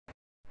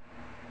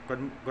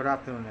Good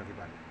afternoon,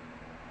 everybody.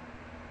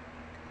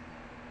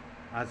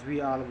 As we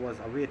all was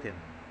awaiting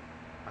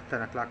a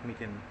 10 o'clock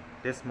meeting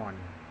this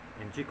morning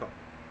in Chico,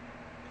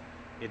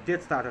 it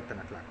did start at 10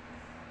 o'clock,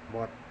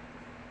 but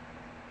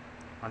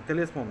until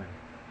this moment,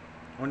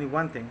 only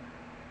one thing,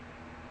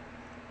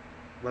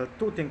 well,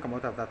 two things come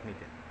out of that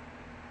meeting.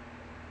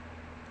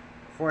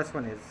 First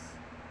one is,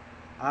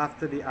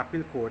 after the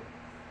appeal court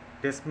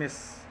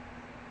dismissed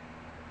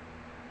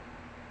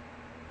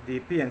the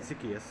PNC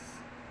case,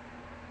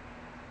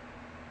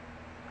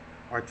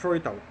 or throw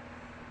it out,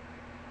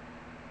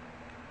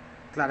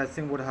 Clara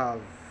Singh would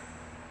have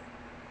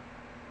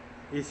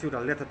issued a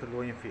letter to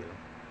Lowenfield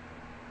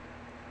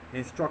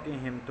instructing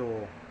him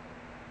to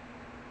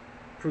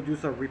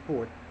produce a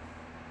report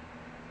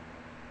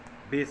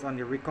based on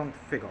the recount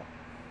figure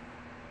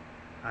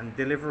and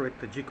deliver it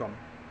to GCOM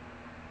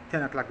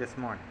 10 o'clock this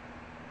morning.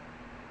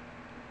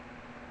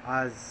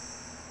 As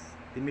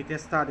the meeting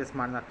started this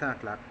morning at 10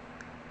 o'clock,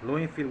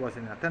 Lowenfield was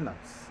in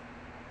attendance,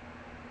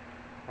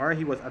 or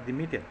he was at the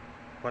meeting,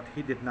 but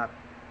he did not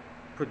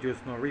produce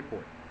no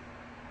report.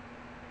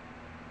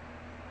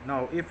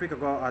 Now, if we could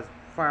go as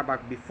far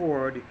back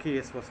before the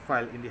case was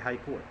filed in the High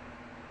Court,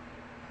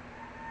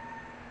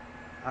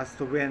 as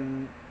to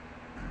when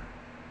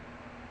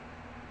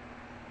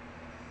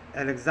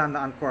Alexander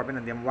and Corbin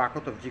and them walk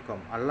out of GCOM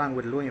along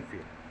with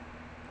Lowenfield,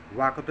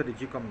 walk out of the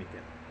GCOM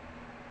meeting,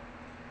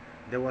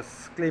 they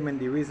was claiming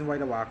the reason why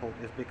they walk out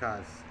is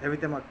because every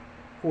time a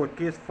court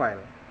case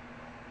filed,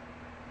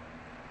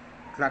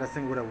 Clara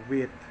Singh would have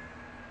waited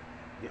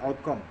the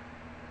outcome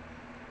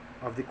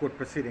of the court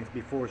proceedings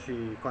before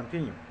she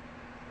continued.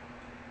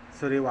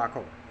 So they walk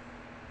out.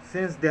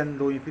 Since then,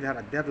 Lowenfield had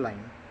a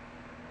deadline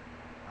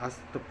as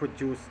to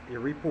produce a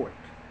report.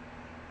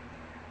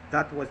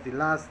 That was the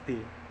last day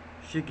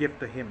she gave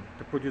to him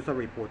to produce a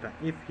report, and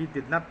if he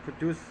did not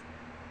produce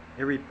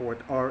a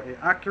report or an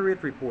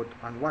accurate report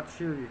on what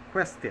she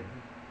requested,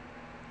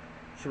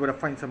 she would have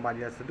found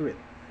somebody else to do it.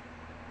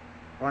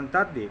 On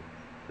that day,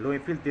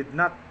 Lowenfield did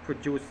not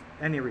produce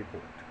any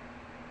report.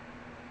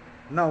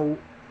 Now,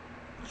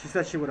 she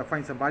said she would have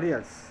found somebody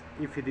else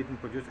if he didn't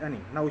produce any.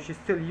 Now she's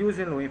still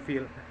using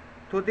Lowenfield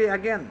today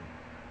again.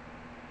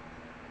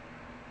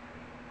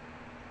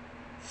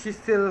 She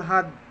still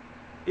had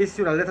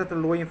issued a letter to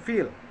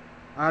Lowenfield,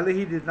 although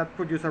he did not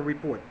produce a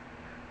report.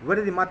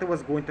 Whether the matter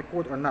was going to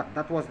court or not,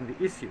 that wasn't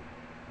the issue.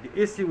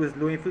 The issue is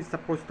Lowenfield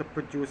supposed to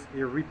produce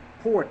a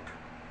report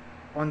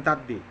on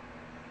that day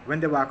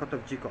when they walk out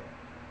of GCOM.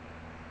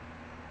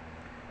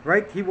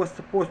 Right? He was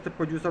supposed to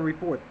produce a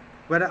report,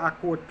 whether a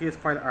court case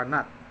filed or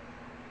not.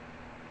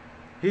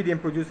 He didn't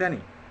produce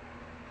any.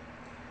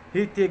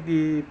 He take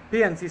the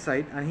PNC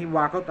side and he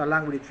walk out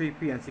along with the 3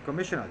 PNC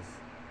commissioners.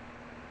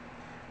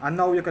 And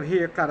now you can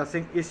hear Clara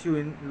Singh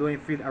issuing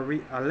Lowenfield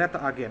a letter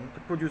again to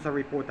produce a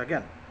report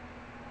again.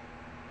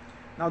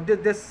 Now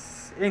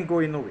this ain't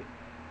going nowhere.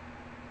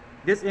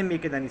 This ain't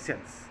making any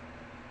sense.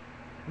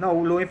 Now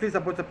Lowenfield is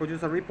supposed to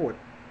produce a report.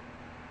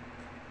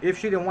 If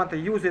she didn't want to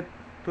use it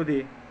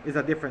today, is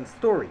a different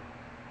story.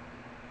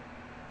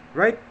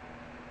 Right?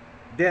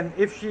 Then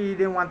if she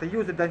didn't want to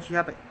use it, then she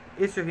had to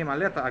issue him a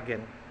letter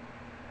again,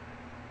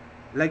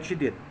 like she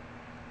did,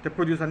 to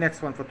produce the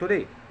next one for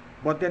today.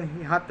 But then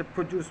he had to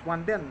produce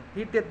one then.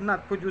 He did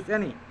not produce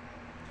any.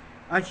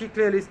 And she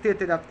clearly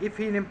stated that if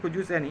he didn't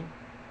produce any,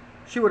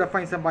 she would have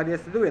found somebody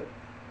else to do it.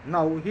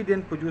 Now he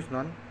didn't produce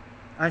none,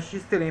 and she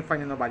still ain't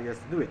finding nobody else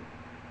to do it.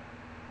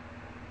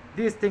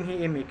 This thing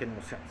he ain't making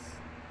no sense.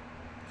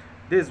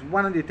 This is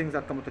one of the things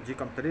that come out of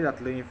GCOM today,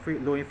 that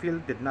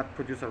Lowenfield did not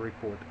produce a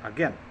report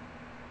again.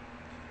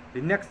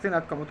 The next thing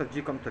that come out of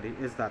GCOM today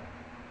is that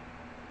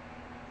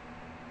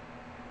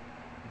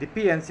the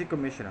PNC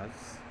commissioners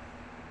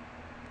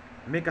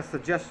make a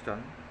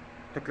suggestion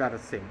to Clara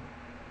Singh,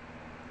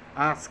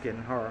 asking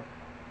her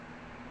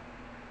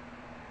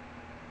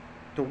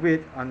to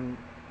wait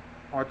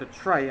or to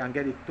try and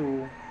get the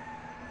 2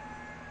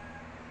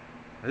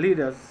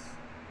 leaders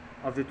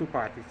of the 2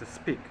 parties to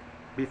speak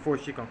before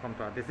she can come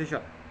to a decision.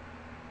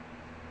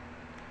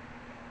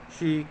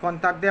 She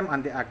contacted them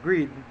and they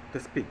agreed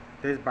to speak.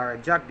 There is Barry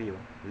Jagdeo,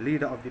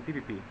 leader of the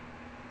PPP,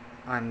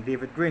 and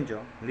David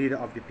Granger, leader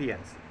of the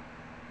PNC.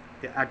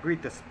 They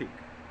agreed to speak.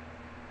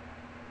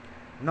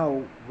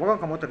 Now, what will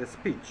come out of the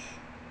speech,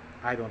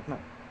 I don't know.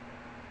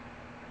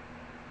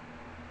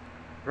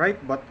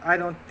 Right? But I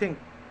don't think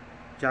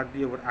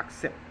Jagdeo would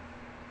accept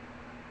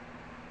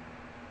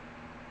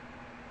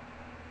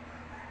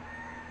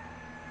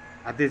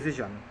a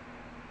decision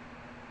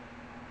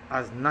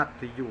as not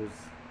to use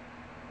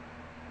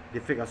the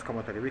figures come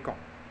out of the recount.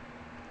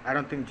 I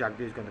don't think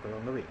Jagdeo is going to go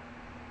down the way.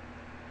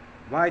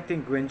 What I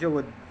think Granger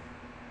would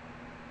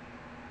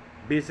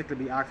basically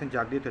be asking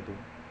Jagdeo to do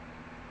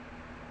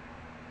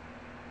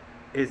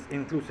is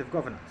inclusive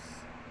governance.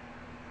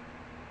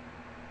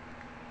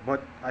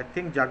 But I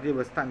think Jagdeo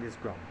will stand his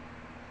ground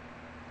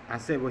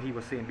and say what he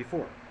was saying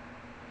before.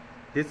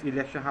 This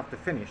election have to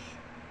finish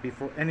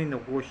before any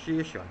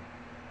negotiation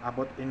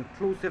about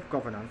inclusive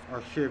governance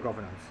or shared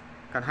governance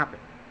can happen.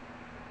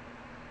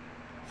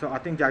 So I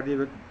think Jack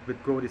David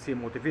would go with the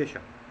same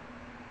motivation.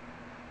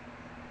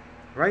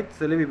 Right?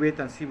 So let me wait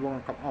and see what will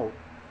come out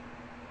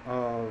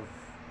of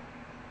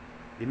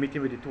the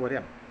meeting with the two of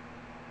them.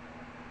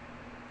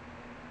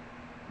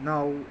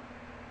 Now,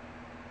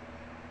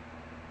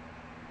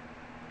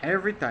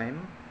 every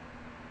time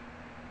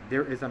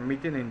there is a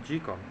meeting in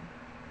GCOM,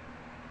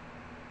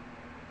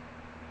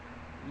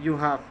 you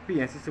have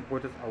PNC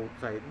supporters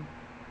outside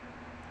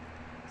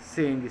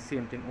saying the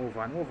same thing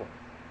over and over.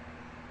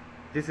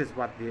 This is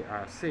what they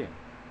are saying.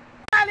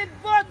 Valid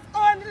votes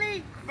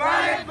only!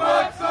 Valid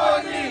votes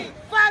only!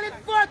 Valid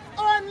votes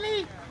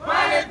only!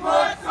 Valid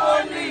votes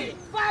only!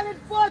 Valid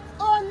votes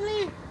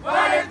only!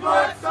 Valid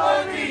votes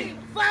only!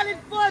 Valid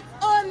votes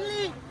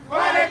only!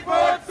 Valid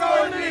votes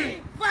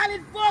only!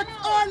 Valid votes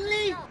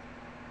only!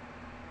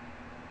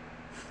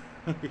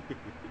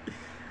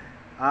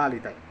 All the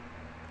time.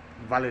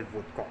 Valid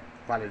vote count.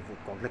 Valid vote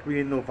count. Like we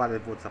didn't know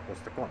valid votes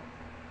supposed to count.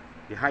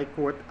 The High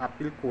Court,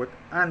 Appeal Court,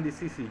 and the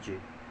CCJ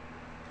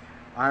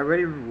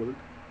already ruled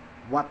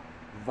what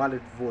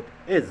valid vote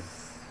is,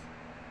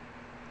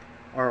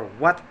 or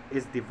what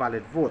is the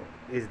valid vote.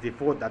 Is the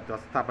vote that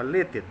was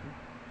tabulated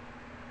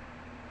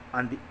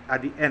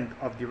at the end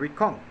of the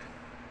recount.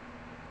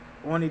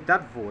 Only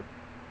that vote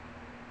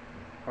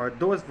or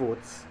those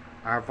votes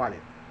are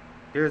valid.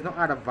 There is no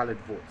other valid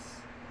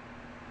votes,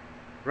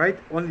 right?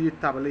 Only the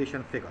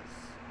tabulation figures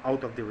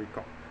out of the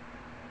recount.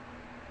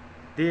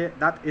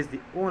 That is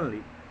the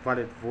only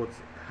valid votes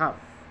it have.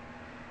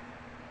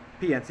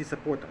 PNC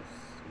supporters,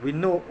 we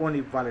know only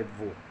valid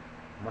vote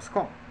must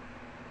come,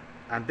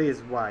 and this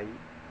is why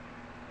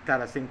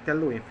Tyler Singh tell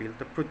Lowenfield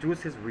to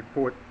produce his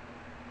report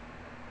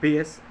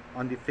based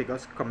on the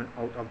figures coming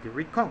out of the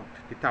recount,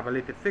 the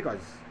tabulated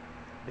figures,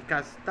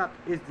 because that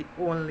is the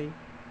only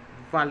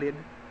valid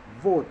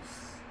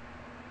votes.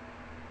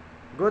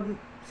 Good.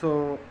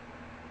 So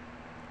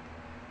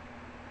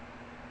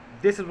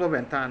this is what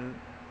went on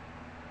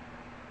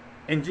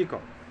in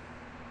GCOM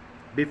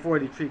before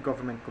the three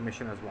government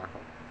commissioners walk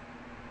out.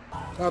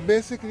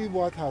 Basically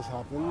what has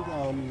happened,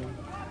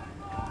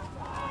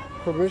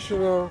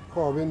 Commissioner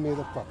Corbin made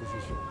a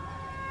proposition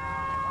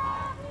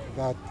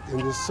that in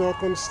the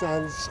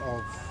circumstance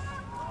of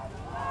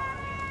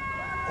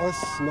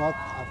us not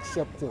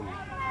accepting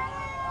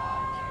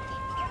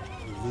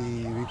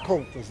the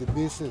recount as the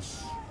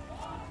basis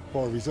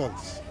for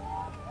results,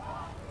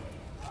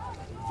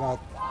 that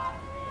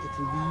it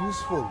will be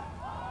useful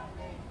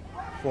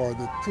for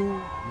the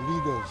two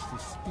leaders to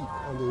speak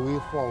on the way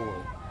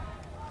forward,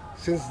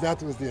 since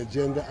that was the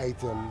agenda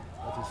item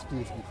that was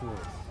placed before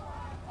us.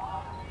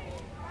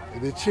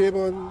 The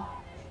chairman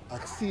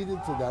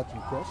acceded to that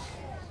request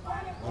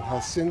and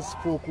has since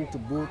spoken to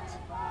both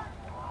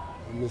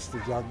Mr.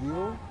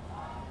 Jagdeo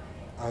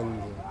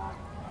and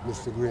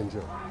Mr.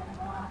 Granger.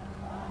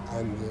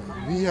 And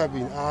we have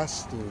been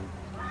asked to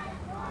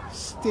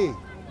stay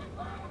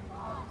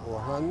our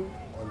hand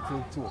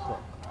until 2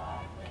 o'clock,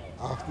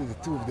 after the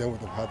two of them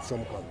would have had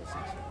some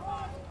conversation.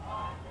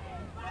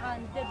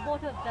 And did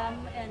both of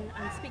them, and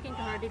speaking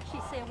to her, did she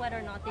say whether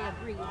or not they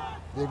agreed?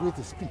 They agreed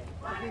to speak.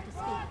 Agreed to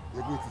speak. They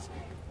agreed to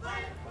speak.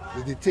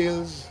 The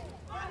details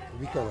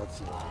we cannot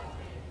see,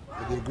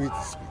 but they agreed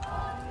to speak.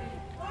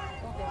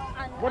 Okay.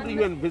 What do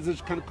you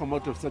envisage can come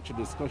out of such a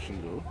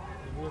discussion, though?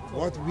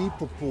 What we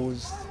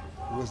proposed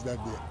was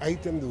that the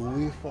item, the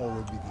way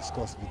forward, be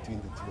discussed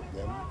between the two of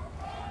them,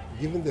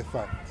 given the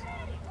fact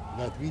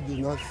that we do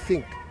not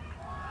think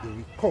the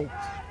recount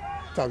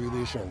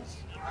tabulations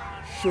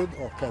should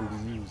or can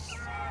be used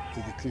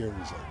to declare a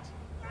result.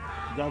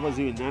 That was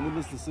a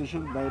unanimous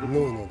decision by the...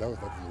 No, that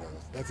was not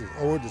unanimous. That is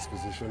our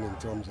disposition in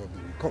terms of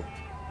the recount.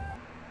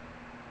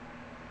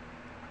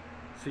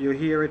 So you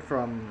hear it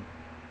from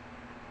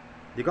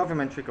the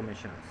government three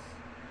commissioners.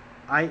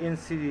 I didn't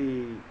see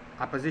the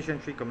opposition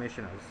three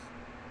commissioners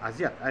as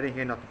yet. I didn't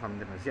hear nothing from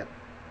them as yet.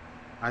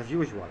 As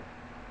usual,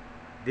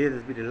 they'll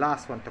be the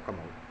last one to come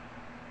out.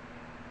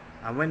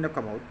 And when they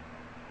come out,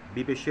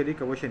 Bibi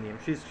Sherika, what's her name?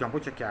 She's jump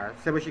out your car,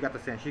 say what she got to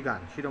say, and she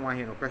gone. She don't want to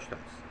hear no questions.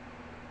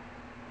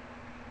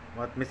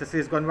 But Mr.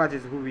 Says Gunraj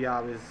is who we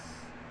always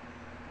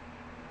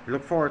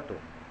look forward to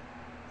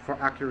for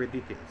accurate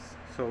details.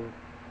 So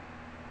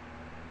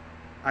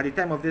at the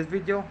time of this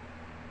video,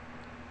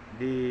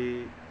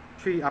 the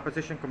three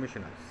opposition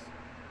commissioners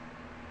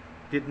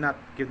did not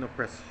give no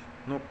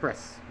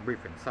press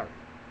briefing, sorry.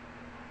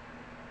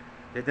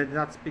 They did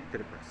not speak to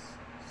the press.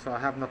 So I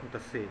have nothing to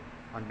say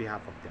on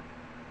behalf of them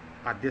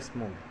at this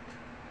moment.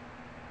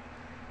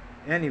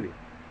 Anyway,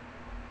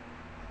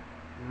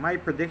 my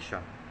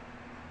prediction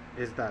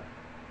is that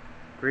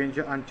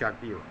Granger and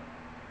Jagdeo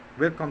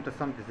will come to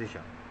some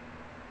decision,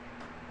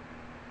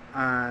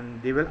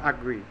 and they will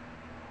agree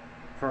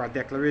for a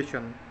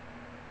declaration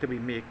to be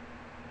made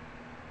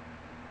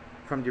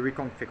from the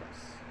recount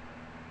figures,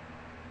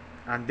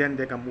 and then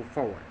they can move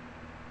forward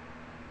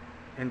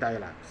in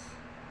dialogues.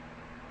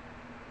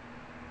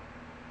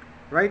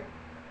 Right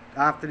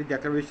after the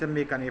declaration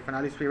make and a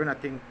finale swearing, I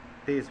think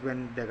this is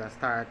when they're gonna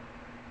start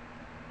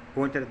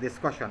going to the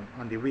discussion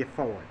on the way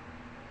forward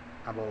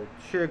about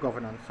shared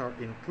governance or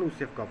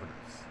inclusive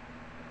governance.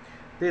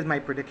 This is my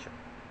prediction.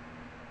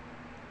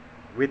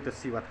 Wait to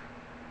see what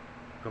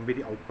can be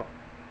the outcome.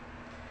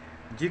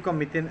 GCOM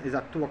meeting is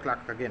at 2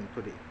 o'clock again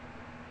today.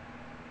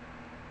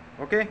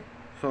 Okay,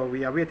 so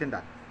we are waiting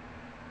that.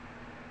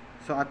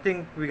 So I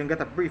think we can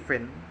get a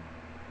briefing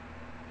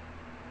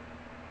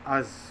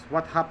as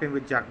what happened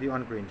with Jack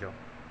Dion Granger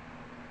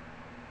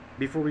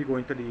before we go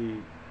into the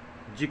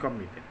GCOM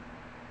meeting.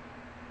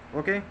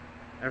 Okay,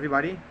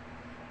 everybody,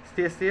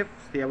 stay safe,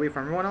 stay away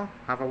from Rona,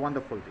 have a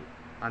wonderful day.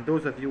 And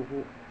those of you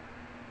who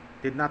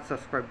did not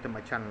subscribe to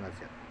my channel as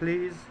yet,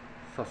 please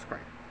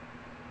subscribe.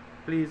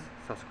 Please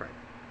subscribe.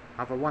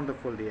 Have a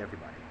wonderful day,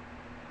 everybody.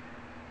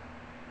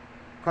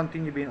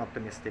 Continue being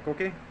optimistic,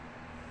 okay?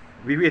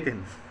 We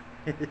waiting.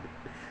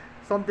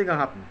 Something will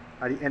happen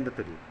at the end of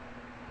today.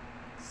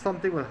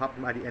 Something will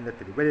happen at the end of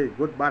today, whether it's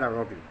good, bad, or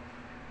ugly.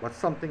 But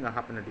something will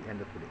happen at the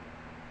end of today.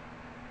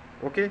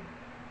 Okay?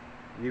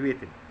 We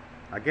waiting.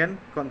 Again,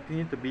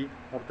 continue to be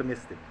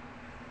optimistic.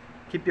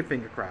 Keep your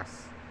finger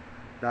crossed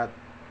that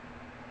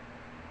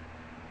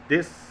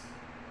this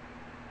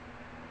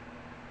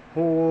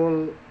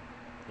whole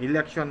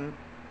election,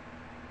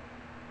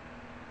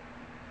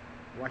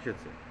 what should I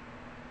say,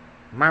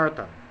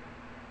 marathon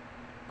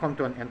come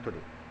to an end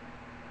today.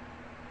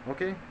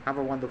 Okay? Have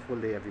a wonderful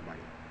day, everybody.